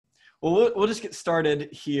Well, we'll just get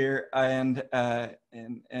started here, and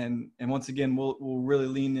once again, we'll really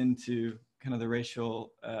lean into kind of the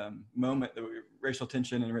racial moment racial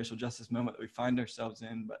tension and racial justice moment that we find ourselves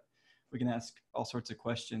in. But we can ask all sorts of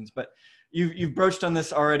questions. But you've broached on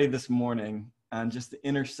this already this morning, on just the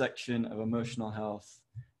intersection of emotional health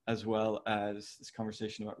as well as this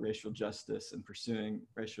conversation about racial justice and pursuing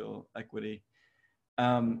racial equity.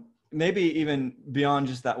 Maybe even beyond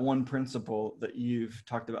just that one principle that you've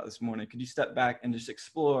talked about this morning, could you step back and just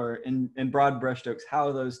explore in broad brushstrokes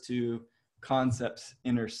how those two concepts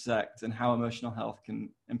intersect and how emotional health can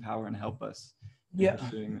empower and help us in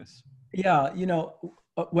pursuing this? Yeah,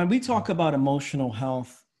 when we talk about emotional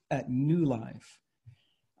health at New Life,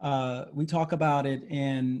 we talk about it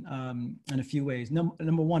in a few ways.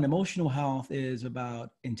 Number one, emotional health is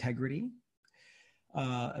about integrity.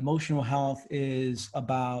 Emotional health is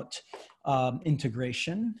about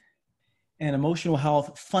integration, and emotional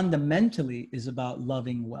health fundamentally is about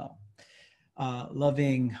loving well,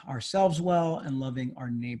 loving ourselves well and loving our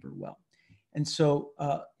neighbor well. And so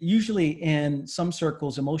usually in some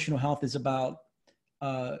circles, emotional health is about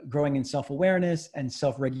growing in self-awareness and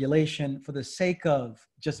self-regulation for the sake of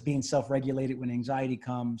just being self-regulated when anxiety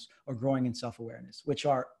comes, or growing in self-awareness, which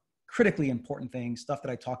are critically important things, stuff that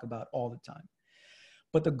I talk about all the time.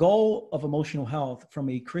 But the goal of emotional health from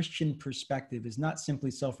a Christian perspective is not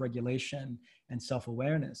simply self-regulation and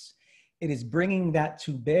self-awareness. It is bringing that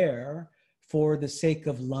to bear for the sake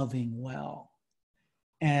of loving well.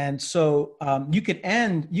 And so you could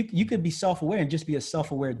be self-aware and just be a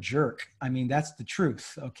self-aware jerk. I mean, that's the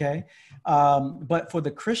truth, okay? But for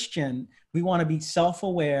the Christian, we want to be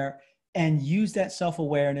self-aware and use that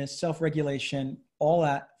self-awareness, self-regulation, all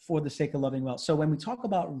that for the sake of loving well. So when we talk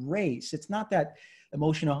about race, it's not that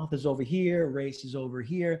emotional health is over here, race is over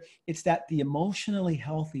here. It's that the emotionally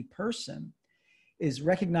healthy person is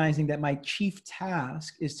recognizing that my chief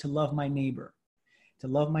task is to love my neighbor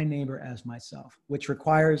as myself, which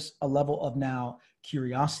requires a level of now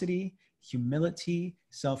curiosity, humility,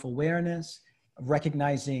 self-awareness,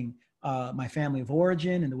 recognizing my family of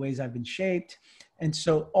origin and the ways I've been shaped. And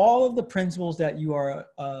so all of the principles that you are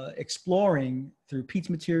exploring through Pete's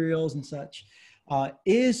materials and such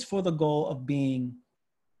is for the goal of being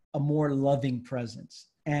a more loving presence.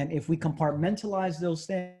 And if we compartmentalize those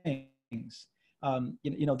things,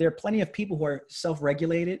 there are plenty of people who are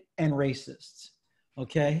self-regulated and racists,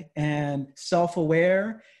 okay, and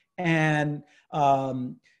self-aware and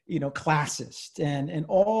classist and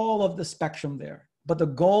all of the spectrum there. But the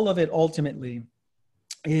goal of it ultimately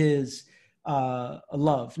is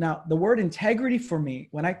love. Now, the word integrity for me,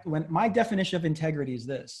 when my definition of integrity is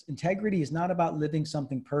this: integrity is not about living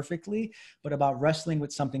something perfectly, but about wrestling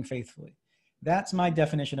with something faithfully. That's my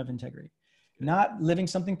definition of integrity. Not living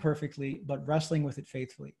something perfectly, but wrestling with it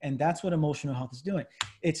faithfully. And that's what emotional health is doing.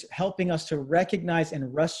 It's helping us to recognize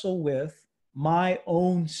and wrestle with my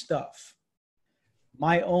own stuff,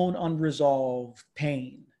 my own unresolved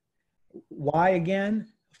pain. Why again?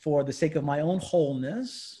 For the sake of my own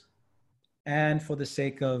wholeness and for the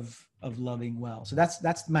sake of loving well. So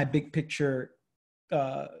that's my big picture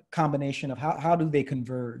combination of how do they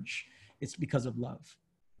converge? It's because of love.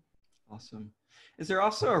 Awesome. Is there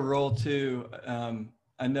also a role to,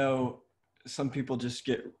 I know some people just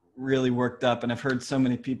get really worked up, and I've heard so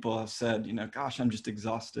many people have said, gosh, I'm just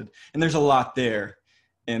exhausted. And there's a lot there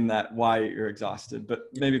in that why you're exhausted, but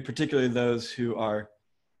maybe particularly those who are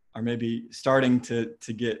maybe starting to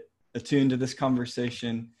get attuned to this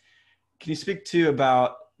conversation. Can you speak to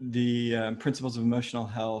about the principles of emotional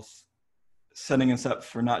health, setting us up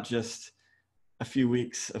for not just a few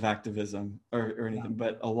weeks of activism or anything,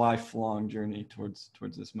 but a lifelong journey towards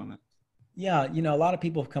this moment? Yeah, a lot of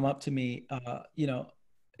people have come up to me,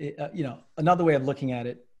 another way of looking at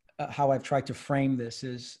it, how I've tried to frame this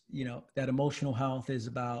is, that emotional health is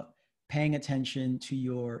about paying attention to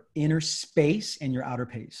your inner space and your outer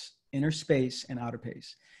pace, inner space and outer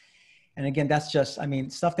pace. And again, that's just,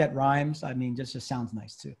 stuff that rhymes, just sounds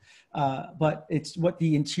nice too. But it's what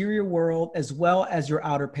the interior world as well as your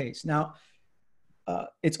outer pace. Now,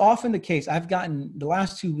 it's often the case, the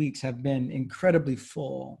last 2 weeks have been incredibly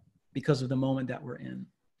full because of the moment that we're in.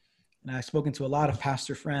 And I've spoken to a lot of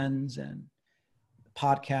pastor friends and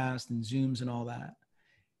podcasts and Zooms and all that.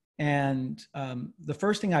 And the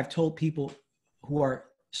first thing I've told people who are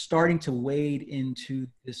starting to wade into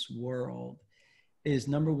this world is,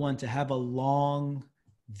 number one, to have a long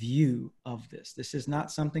view of this. This is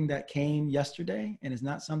not something that came yesterday, and it's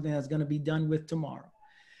not something that's going to be done with tomorrow.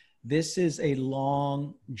 This is a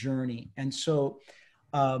long journey. And so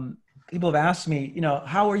people have asked me,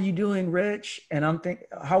 how are you doing, Rich? And I'm thinking,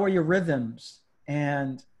 how are your rhythms?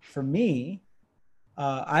 And for me,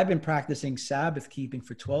 I've been practicing Sabbath keeping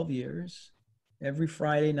for 12 years, every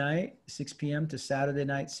Friday night, 6 p.m. to Saturday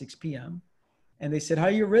night, 6 p.m. And they said, how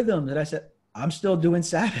are your rhythms? And I said, I'm still doing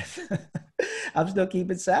Sabbath. I'm still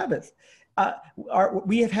keeping Sabbath.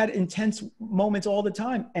 We have had intense moments all the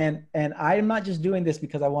time. And I'm not just doing this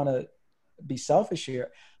because I want to be selfish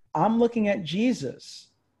here. I'm looking at Jesus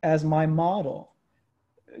as my model.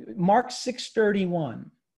 Mark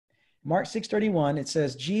 6:31. Mark 6:31, it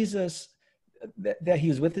says, Jesus, that he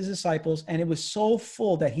was with his disciples, and it was so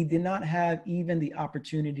full that he did not have even the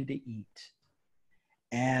opportunity to eat.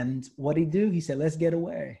 And what did he do? He said, let's get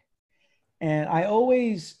away. And I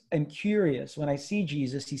always am curious when I see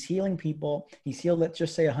Jesus, he's healing people. He's healed, let's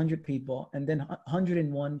just say 100 people, and then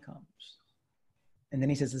 101 comes. And then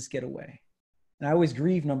he says, let's get away. And I always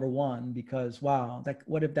grieve, number one, because, wow,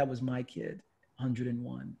 what if that was my kid,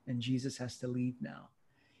 101, and Jesus has to leave now?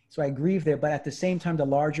 So I grieve there. But at the same time, the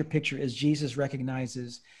larger picture is Jesus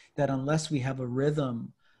recognizes that unless we have a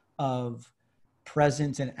rhythm of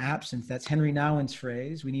presence and absence, that's Henry Nouwen's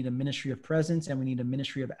phrase, we need a ministry of presence and we need a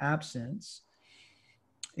ministry of absence.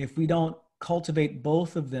 If we don't cultivate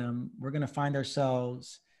both of them, we're going to find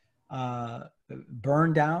ourselves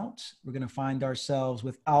burned out. We're going to find ourselves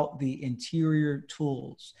without the interior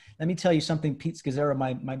tools. Let me tell you something Pete Scazzera,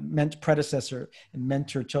 my predecessor and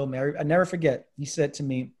mentor, told me. I never forget. He said to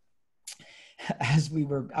me,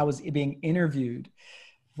 I was being interviewed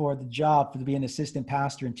for the job to be an assistant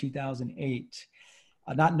pastor in 2008,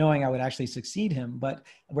 not knowing I would actually succeed him. But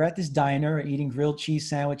we're at this diner eating grilled cheese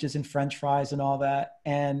sandwiches and French fries and all that.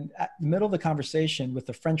 And at the middle of the conversation, with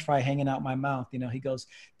the French fry hanging out my mouth, he goes,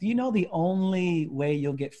 do you know the only way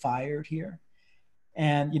you'll get fired here?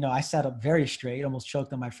 And, I sat up very straight, almost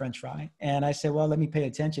choked on my French fry. And I said, well, let me pay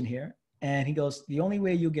attention here. And he goes, the only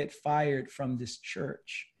way you'll get fired from this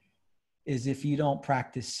church is if you don't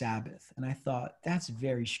practice Sabbath. And I thought, that's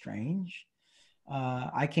very strange.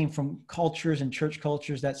 I came from cultures and church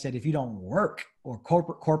cultures that said, if you don't work, or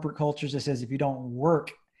corporate cultures that says, if you don't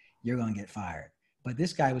work, you're going to get fired. But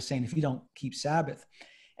this guy was saying, if you don't keep Sabbath.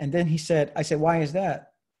 And then I said, why is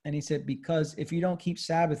that? And he said, because if you don't keep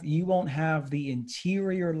Sabbath, you won't have the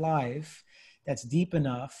interior life that's deep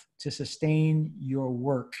enough to sustain your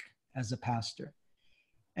work as a pastor.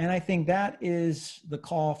 And I think that is the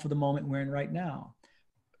call for the moment we're in right now.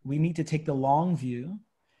 We need to take the long view.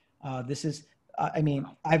 I've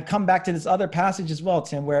come back to this other passage as well,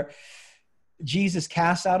 Tim, where Jesus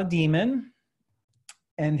casts out a demon.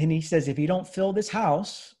 And then he says, if you don't fill this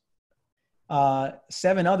house,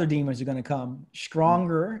 7 other demons are going to come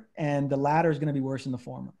stronger, and the latter is going to be worse than the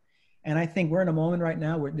former. And I think we're in a moment right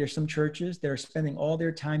now where there's some churches that are spending all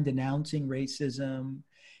their time denouncing racism.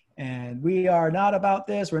 And we are not about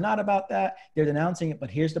this, we're not about that. They're denouncing it,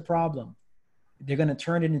 but here's the problem. They're going to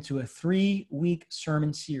turn it into a 3-week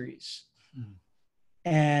sermon series.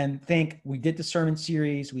 And think, we did the sermon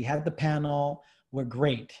series, we had the panel, we're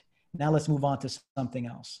great. Now let's move on to something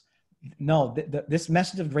else. No, this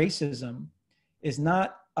message of racism is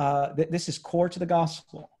not, this is core to the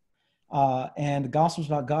gospel. And the gospel is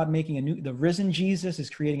about God making the risen Jesus is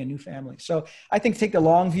creating a new family. So I think take the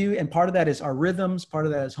long view, and part of that is our rhythms, part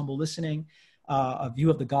of that is humble listening, a view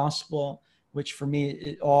of the gospel, which for me,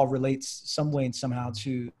 it all relates some way and somehow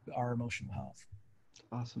to our emotional health.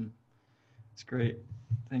 Awesome. That's great.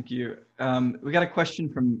 Thank you. We got a question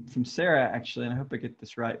from Sarah, actually, and I hope I get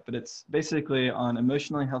this right, but it's basically on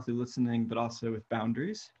emotionally healthy listening, but also with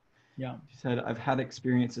boundaries. Yeah. She said, I've had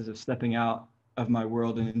experiences of stepping out of my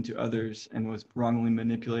world and into others and was wrongly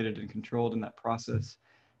manipulated and controlled in that process.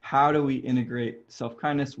 How do we integrate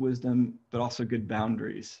self-kindness, wisdom, but also good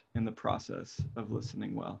boundaries in the process of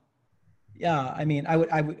listening well? Yeah,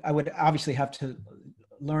 I would obviously have to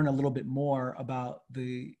learn a little bit more about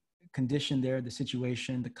the condition there, the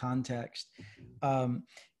situation, the context.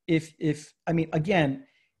 If the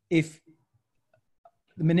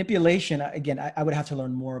manipulation, again, I would have to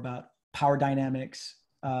learn more about power dynamics.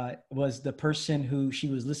 Was the person who she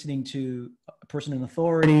was listening to a person in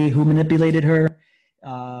authority who manipulated her?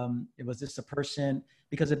 Was this a person?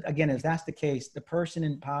 Because again, if that's the case, the person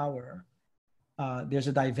in power, there's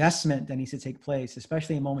a divestment that needs to take place,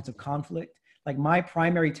 especially in moments of conflict. Like, my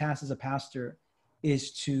primary task as a pastor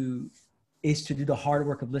is to do the hard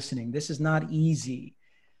work of listening. This is not easy.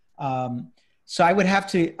 So I would have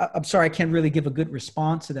to, I'm sorry, I can't really give a good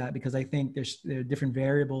response to that, because I think there are different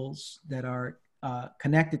variables that are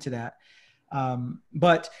connected to that.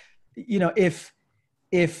 But if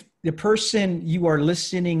the person you are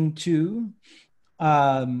listening to,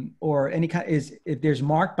 or any kind if there's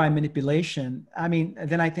marked by manipulation,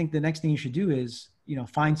 then I think the next thing you should do is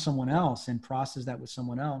find someone else and process that with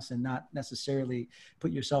someone else, and not necessarily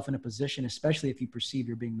put yourself in a position, especially if you perceive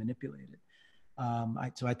you're being manipulated.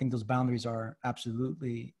 So I think those boundaries are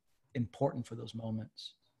absolutely important for those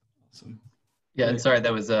moments. Awesome. Yeah, and sorry,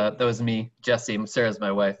 that was me, Jesse. Sarah's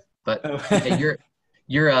my wife, but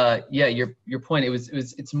yeah, your point.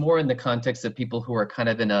 It's more in the context of people who are kind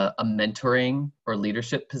of in a mentoring or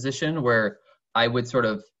leadership position, where I would sort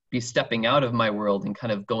of be stepping out of my world and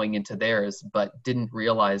kind of going into theirs, but didn't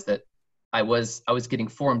realize that I was getting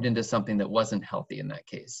formed into something that wasn't healthy in that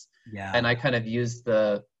case. Yeah. And I kind of used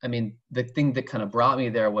the thing that kind of brought me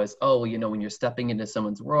there was, when you're stepping into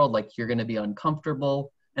someone's world, like, you're going to be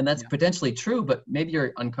uncomfortable. And that's potentially true, but maybe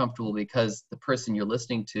you're uncomfortable because the person you're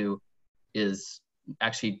listening to is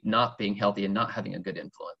actually not being healthy and not having a good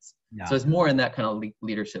influence. Yeah. So it's more in that kind of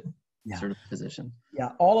leadership sort of position.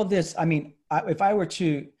 Yeah. All of this, if I were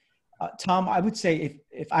to, Tom, I would say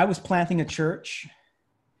if I was planting a church,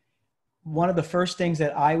 one of the first things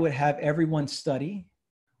that I would have everyone study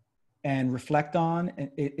and reflect on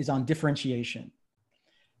is on differentiation,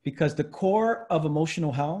 because the core of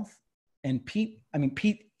emotional health, and Pete,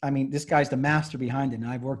 this guy's the master behind it, and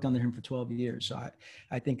I've worked under him for 12 years. So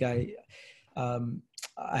I think I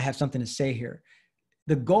have something to say here.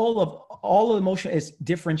 The goal of all of emotion is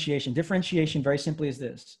differentiation. Differentiation, very simply, is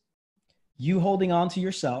this: you holding on to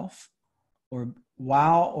yourself, or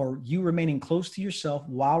you remaining close to yourself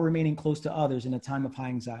while remaining close to others in a time of high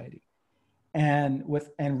anxiety, and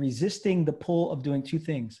resisting the pull of doing two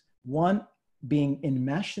things. One, being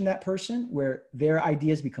enmeshed in that person where their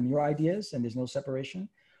ideas become your ideas and there's no separation,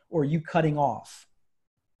 or you cutting off.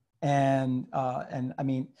 I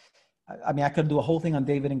could do a whole thing on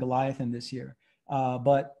David and Goliath in this year,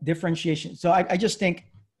 but differentiation. So I just think,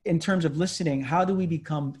 in terms of listening, how do we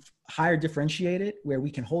become higher differentiated, where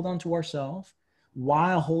we can hold on to ourselves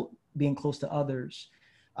while being close to others?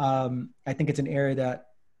 I think it's an area that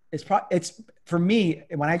it's for me,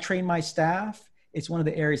 when I train my staff, it's one of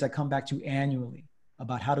the areas I come back to annually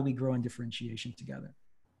about how do we grow in differentiation together.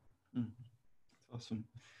 Awesome.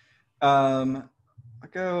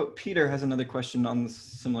 Peter has another question on this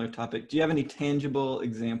similar topic. Do you have any tangible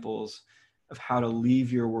examples of how to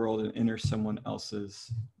leave your world and enter someone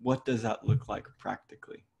else's? What does that look like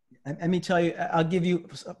practically? And let me tell you, I'll give you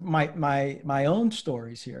my own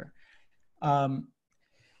stories here.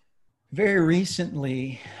 Very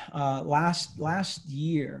recently, last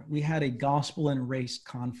year, we had a gospel and race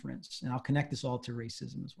conference, and I'll connect this all to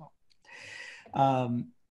racism as well.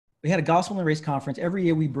 We had a gospel and race conference. Every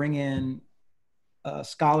year we bring in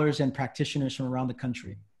scholars and practitioners from around the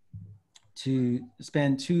country to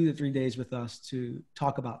spend 2 to 3 days with us to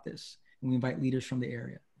talk about this. And we invite leaders from the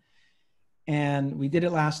area. And we did it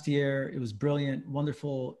last year. It was brilliant,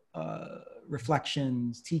 wonderful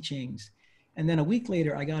reflections, teachings. And then a week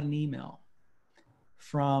later, I got an email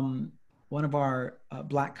from one of our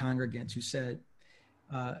Black congregants who said,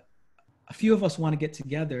 a few of us want to get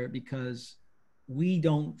together because we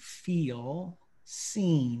don't feel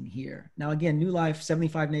seen here. Now, again, New Life,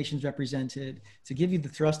 75 nations represented. To give you the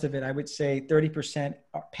thrust of it, I would say 30%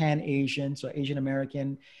 are Pan-Asian, so Asian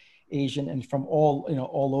American, Asian, and from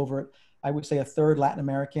all over. I would say a third Latin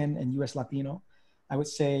American and US Latino. I would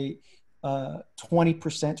say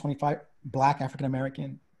 20%, 25 Black African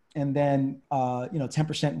American, and then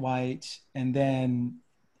 10% white, and then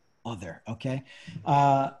other. Okay,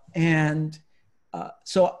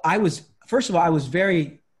 so I was, first of all, I was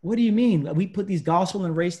very. What do you mean? We put these gospel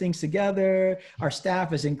and race things together. Our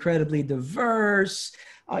staff is incredibly diverse.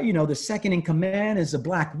 The second in command is a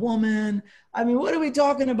Black woman. What are we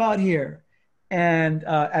talking about here? And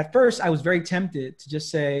at first, I was very tempted to just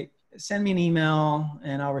say, send me an email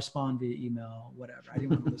and I'll respond via email, whatever. I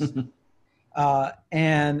didn't want to listen.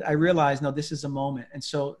 And I realized, no, this is a moment. And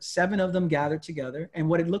so 7 of them gathered together. And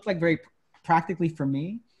what it looked like very practically for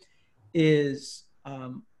me is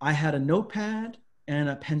I had a notepad and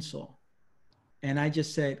a pencil. And I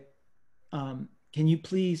just said, can you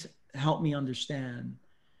please help me understand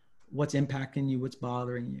what's impacting you, what's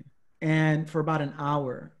bothering you? And for about an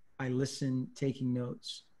hour, I listened, taking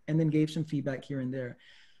notes, and then gave some feedback here and there.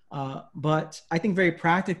 But I think very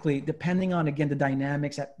practically, depending on, again, the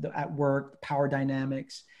dynamics at work, the power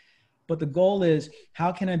dynamics, but the goal is,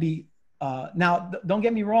 how can I be, now, don't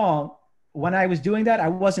get me wrong, when I was doing that, I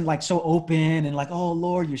wasn't like so open and like, oh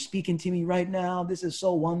Lord, you're speaking to me right now. This is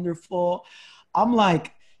so wonderful. I'm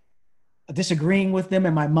like disagreeing with them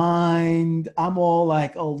in my mind. I'm all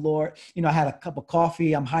like, oh Lord, I had a cup of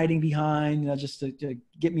coffee. I'm hiding behind, just to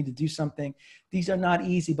get me to do something. These are not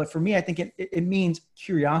easy, but for me, I think it means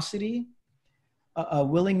curiosity, a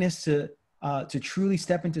willingness to to truly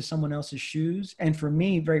step into someone else's shoes. And for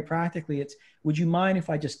me, very practically, it's, would you mind if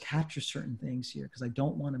I just capture certain things here? Because I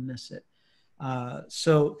don't want to miss it.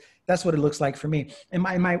 So that's what it looks like for me. And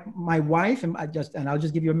my wife, and I'll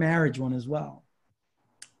just give you a marriage one as well.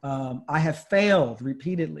 I have failed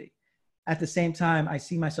repeatedly. At the same time, I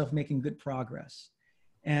see myself making good progress.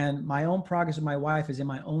 And my own progress with my wife is in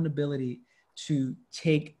my own ability to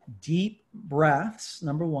take deep breaths,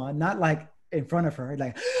 number one, not like in front of her,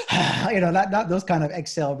 like, not those kind of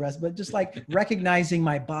exhale breaths, but just like recognizing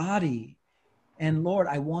my body. And Lord,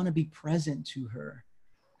 I want to be present to her.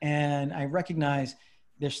 And I recognize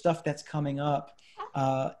there's stuff that's coming up.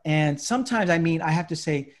 And sometimes, I have to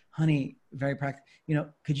say, honey, very practical,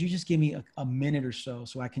 could you just give me a minute or so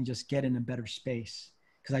I can just get in a better space?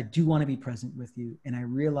 Because I do want to be present with you. And I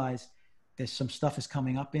realize there's some stuff is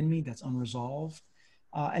coming up in me that's unresolved.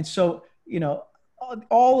 And so,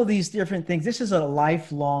 all of these different things, this is a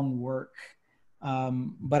lifelong work.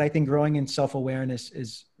 But I think growing in self-awareness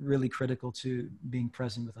is really critical to being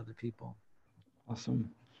present with other people. Awesome.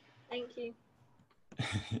 Thank you.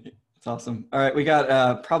 It's awesome. All right. We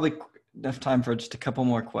got probably enough time for just a couple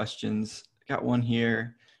more questions. Got one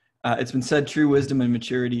here. It's been said true wisdom and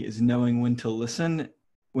maturity is knowing when to listen,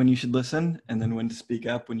 when you should listen, and then when to speak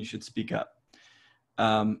up, when you should speak up.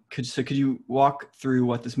 Could you walk through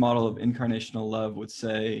what this model of incarnational love would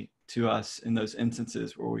say to us in those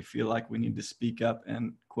instances where we feel like we need to speak up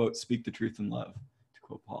and, quote, speak the truth in love, to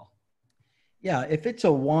quote Paul? Yeah, if it's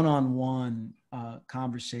a one-on-one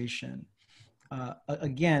conversation,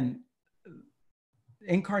 again,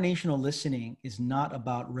 incarnational listening is not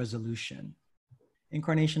about resolution.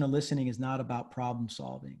 Incarnational listening is not about problem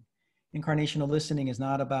solving. Incarnational listening is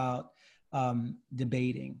not about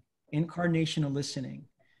debating. Incarnational listening.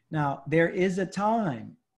 Now, there is a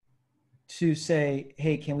time to say,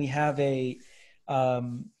 hey, can we have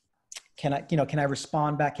can I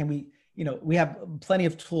respond back? Can we, we have plenty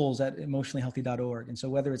of tools at emotionallyhealthy.org. And so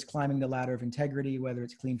whether it's climbing the ladder of integrity, whether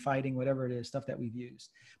it's clean fighting, whatever it is, stuff that we've used.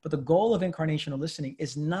 But the goal of incarnational listening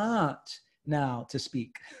is not now to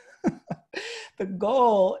speak. The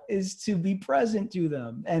goal is to be present to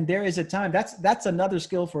them. And there is a time, that's another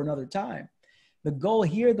skill for another time. The goal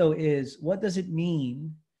here though is, what does it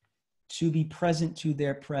mean to be present to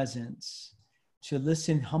their presence, to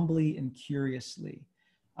listen humbly and curiously?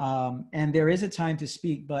 And there is a time to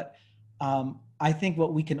speak, but I think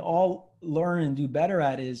what we can all learn and do better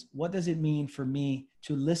at is, what does it mean for me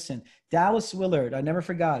to listen? Dallas Willard, I never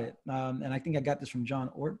forgot it. And I think I got this from John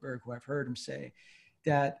Ortberg, who I've heard him say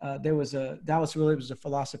that Dallas Willard was a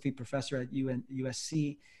philosophy professor at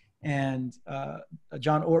USC. And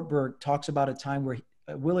John Ortberg talks about a time where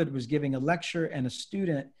Willard was giving a lecture and a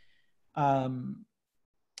student had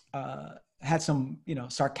some,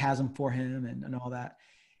 sarcasm for him and all that.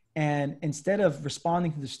 And instead of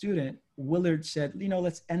responding to the student, Willard said,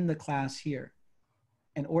 let's end the class here.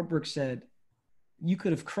 And Ortberg said, you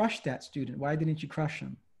could have crushed that student. Why didn't you crush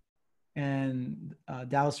him? And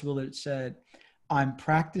Dallas Willard said, I'm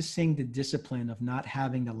practicing the discipline of not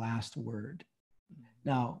having the last word.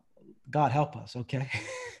 Now, God help us, okay?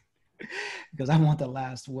 Because I want the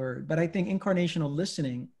last word. But I think incarnational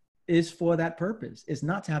listening is for that purpose. It's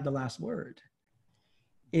not to have the last word.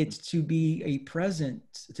 It's to be a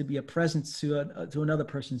presence to another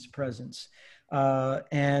person's presence.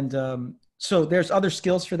 So there's other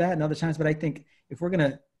skills for that and other times, but I think if we're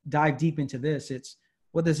going to dive deep into this, it's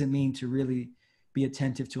what does it mean to really be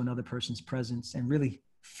attentive to another person's presence and really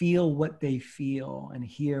feel what they feel and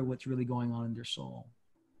hear what's really going on in their soul.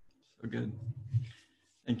 So good.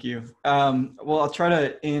 Thank you. Well, I'll try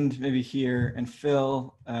to end maybe here. And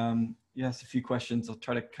Phil, you asked a few questions. I'll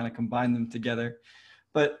try to kind of combine them together.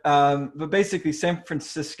 But basically, San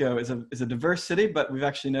Francisco is a diverse city, but we've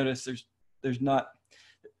actually noticed there's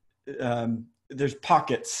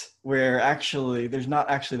pockets where actually there's not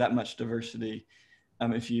actually that much diversity.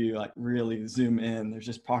 If you like really zoom in, there's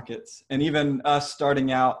just pockets. And even us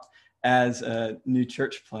starting out as a new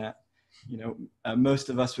church plant, most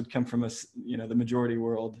of us would come from the majority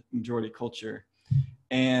world, majority culture.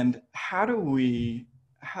 And how do we,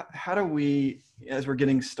 as we're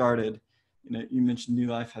getting started, you mentioned New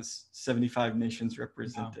Life has 75 nations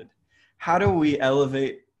represented. Wow. How do we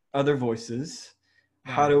elevate other voices?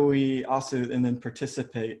 Wow. How do we also, and then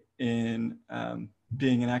participate in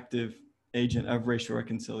being an active agent of racial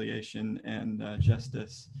reconciliation and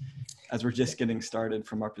justice as we're just getting started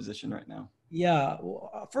from our position right now? Yeah.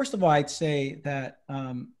 Well, first of all, I'd say that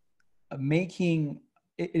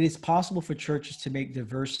it is possible for churches to make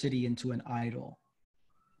diversity into an idol.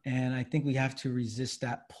 And I think we have to resist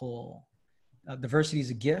that pull. Diversity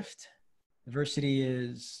is a gift. Diversity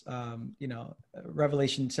is,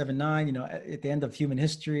 Revelation 7:9, at the end of human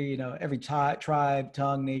history, every tribe,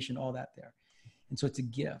 tongue, nation, all that there. And so it's a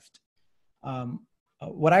gift.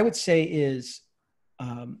 What I would say is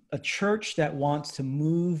a church that wants to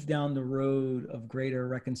move down the road of greater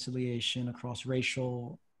reconciliation across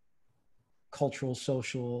racial, cultural,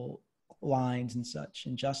 social lines and such,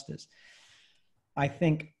 and justice. I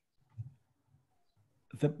think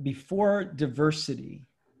that before diversity,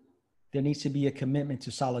 there needs to be a commitment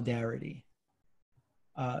to solidarity,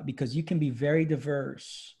 because you can be very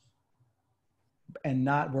diverse and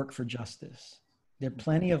not work for justice. There are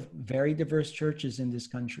plenty of very diverse churches in this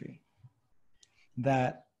country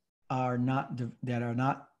that are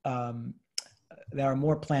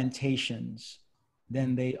more plantations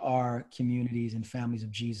than they are communities and families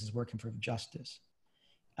of Jesus working for justice.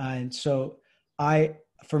 And so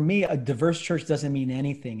for me, a diverse church doesn't mean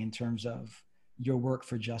anything in terms of your work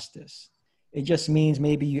for justice. It just means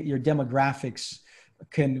maybe your demographics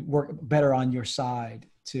can work better on your side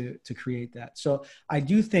to create that. So I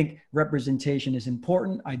do think representation is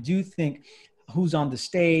important. I do think who's on the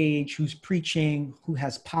stage, who's preaching, who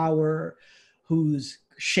has power, who's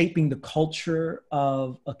shaping the culture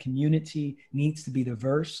of a community needs to be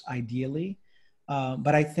diverse, ideally.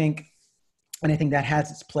 But I think that has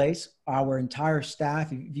its place. Our entire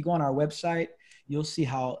staff, if you go on our website, you'll see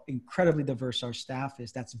how incredibly diverse our staff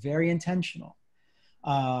is. That's very intentional.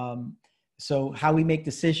 So how we make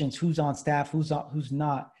decisions, who's on staff, who's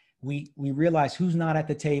not, we realize who's not at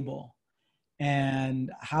the table,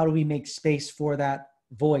 and how do we make space for that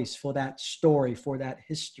voice, for that story, for that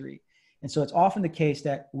history. And so it's often the case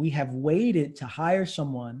that we have waited to hire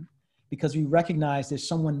someone because we recognize there's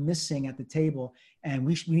someone missing at the table, and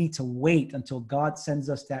we need to wait until God sends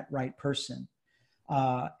us that right person.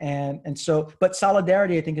 But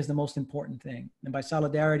solidarity, I think, is the most important thing. And by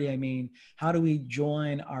solidarity, I mean, how do we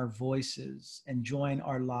join our voices and join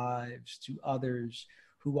our lives to others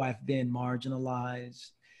who have been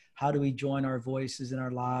marginalized? How do we join our voices and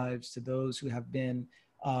our lives to those who have been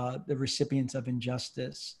the recipients of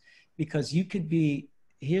injustice? Because you could be,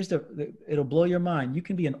 it'll blow your mind. You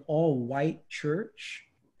can be an all-white church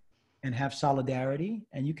and have solidarity,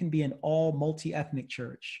 and you can be an all multi-ethnic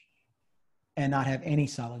church and not have any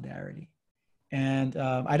solidarity. And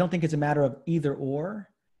I don't think it's a matter of either or,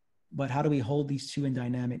 but how do we hold these two in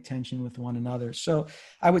dynamic tension with one another? So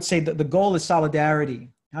I would say that the goal is solidarity.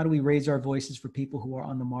 How do we raise our voices for people who are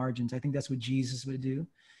on the margins? I think that's what Jesus would do.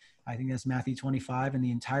 I think that's Matthew 25 and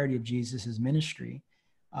the entirety of Jesus's ministry.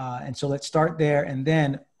 And so let's start there. And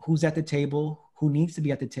then who's at the table? Who needs to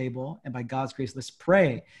be at the table? And by God's grace, let's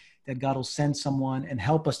pray that God will send someone and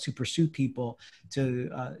help us to pursue people to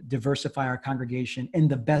diversify our congregation in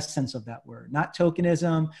the best sense of that word. Not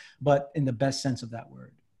tokenism, but in the best sense of that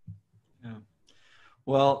word. Yeah.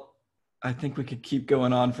 Well, I think we could keep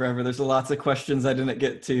going on forever. There's lots of questions I didn't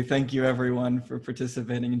get to. Thank you, everyone, for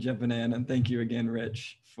participating and jumping in. And thank you again,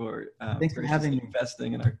 Rich, for thanks for having me.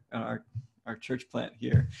 Investing in our church plant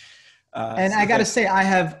here. And so I got to say,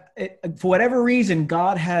 for whatever reason,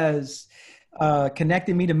 God has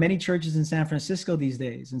connected me to many churches in San Francisco these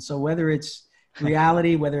days. And so whether it's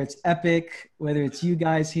Reality, whether it's Epic, whether it's you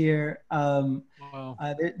guys here,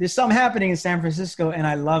 there's something happening in San Francisco, and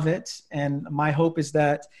I love it. And my hope is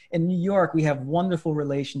that in New York, we have wonderful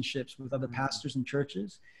relationships with other pastors and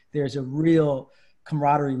churches. There's a real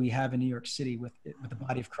camaraderie we have in New York City with the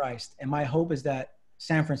body of Christ. And my hope is that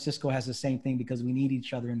San Francisco has the same thing, because we need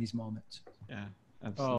each other in these moments. Yeah, absolutely.